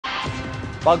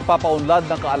Pagpapaunlad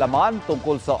ng kaalaman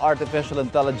tungkol sa Artificial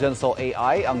Intelligence o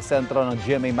AI ang sentro ng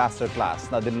GMA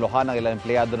Masterclass na dinaluhan ng ilang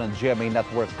empleyado ng GMA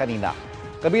Network kanina.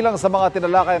 Kabilang sa mga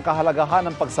tinalakay ang kahalagahan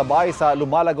ng pagsabay sa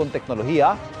lumalagong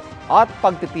teknolohiya at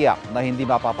pagtitiyak na hindi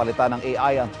mapapalitan ng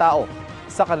AI ang tao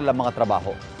sa kanilang mga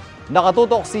trabaho.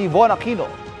 Nakatutok si Von Aquino.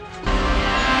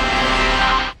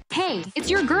 Hey, it's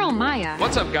your girl, Maya.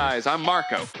 What's up, guys? I'm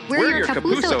Marco. We're your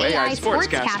Kapuso AI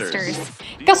Sportscasters.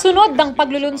 Kasunod ng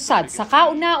paglulunsad sa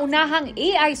kauna-unahang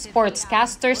AI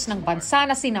Sportscasters ng bansa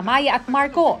na sina Maya at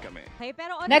Marco,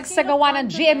 nagsagawa ng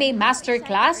GMA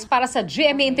Masterclass para sa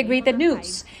GMA Integrated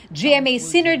News, GMA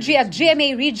Synergy at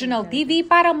GMA Regional TV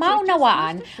para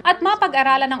maunawaan at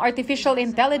mapag-aralan ng Artificial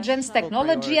Intelligence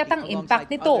Technology at ang impact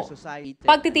nito.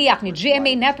 Pagtitiyak ni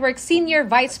GMA Network Senior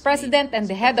Vice President and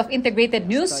the Head of Integrated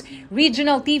News,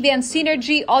 Regional TV and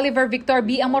Synergy, Oliver Victor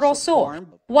B. Amoroso,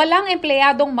 walang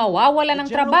empleyadong mawawala ng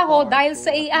trabaho dahil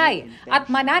sa AI at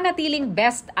mananatiling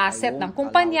best asset ng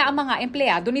kumpanya ang mga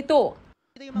empleyado nito.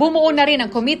 Bumuo na rin ang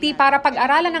committee para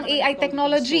pag-aralan ng AI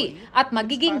technology at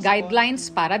magiging guidelines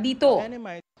para dito.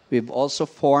 We've also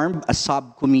formed a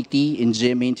subcommittee in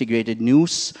GMA Integrated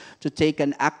News to take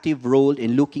an active role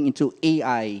in looking into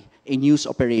AI in news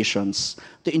operations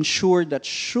to ensure that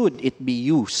should it be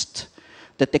used,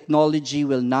 the technology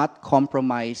will not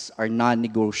compromise our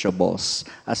non-negotiables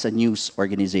as a news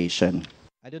organization.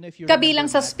 Kabilang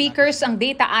sa speakers ang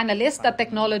data analyst at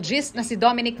technologist na si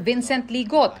Dominic Vincent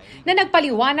Ligot na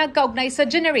nagpaliwanag kaugnay sa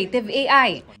generative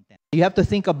AI. You have to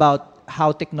think about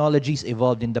how technologies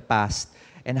evolved in the past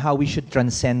and how we should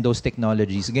transcend those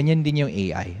technologies. Ganyan din yung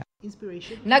AI.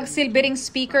 Nagsilbing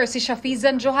speaker si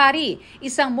Shafizan Johari,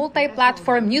 isang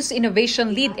multi-platform news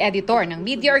innovation lead editor ng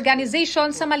media organization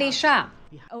sa Malaysia.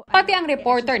 Pati ang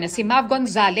reporter na si Mav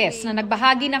Gonzalez na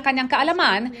nagbahagi ng kanyang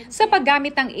kaalaman sa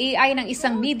paggamit ng AI ng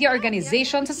isang media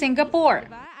organization sa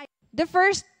Singapore. The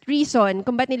first reason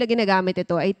kung ba't nila ginagamit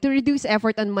ito ay to reduce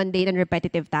effort on mundane and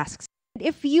repetitive tasks.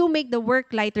 If you make the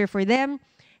work lighter for them,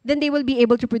 then they will be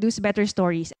able to produce better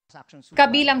stories.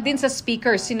 Kabilang din sa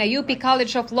speakers sina UP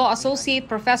College of Law Associate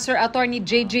Professor Attorney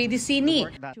JJ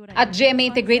Dicini at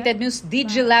GMA Integrated News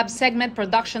DG Lab Segment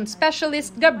Production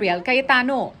Specialist Gabriel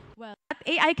Cayetano.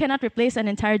 AI cannot replace an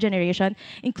entire generation,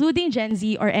 including Gen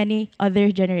Z or any other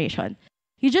generation.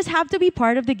 You just have to be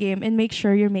part of the game and make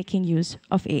sure you're making use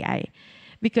of AI.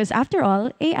 Because after all,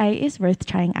 AI is worth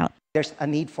trying out. There's a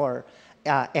need for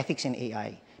ethics in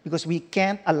AI because we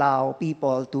can't allow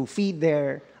people to feed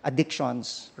their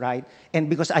addictions, right? And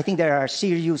because I think there are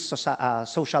serious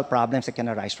social problems that can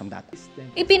arise from that.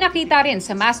 Ipinakita rin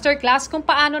sa masterclass kung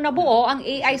paano nabuo ang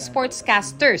AI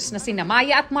Sportscasters na sina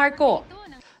Maya at Marco.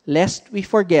 Lest we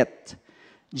forget,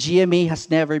 GMA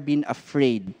has never been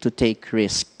afraid to take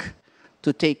risk, to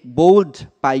take bold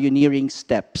pioneering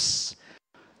steps.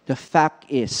 The fact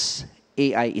is,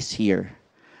 AI is here.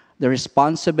 The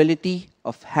responsibility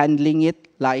of handling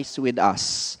it lies with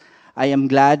us. I am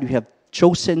glad we have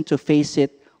chosen to face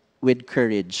it with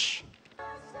courage.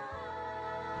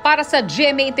 Para sa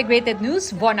GMA Integrated News,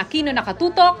 Von Aquino,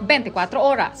 nakatutok, 24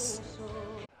 oras.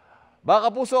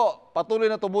 Mga kapuso, patuloy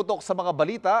na tumutok sa mga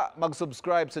balita.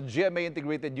 Mag-subscribe sa GMA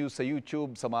Integrated News sa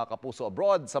YouTube. Sa mga kapuso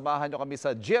abroad, samahan nyo kami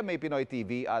sa GMA Pinoy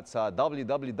TV at sa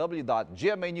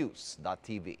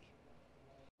www.gmanews.tv.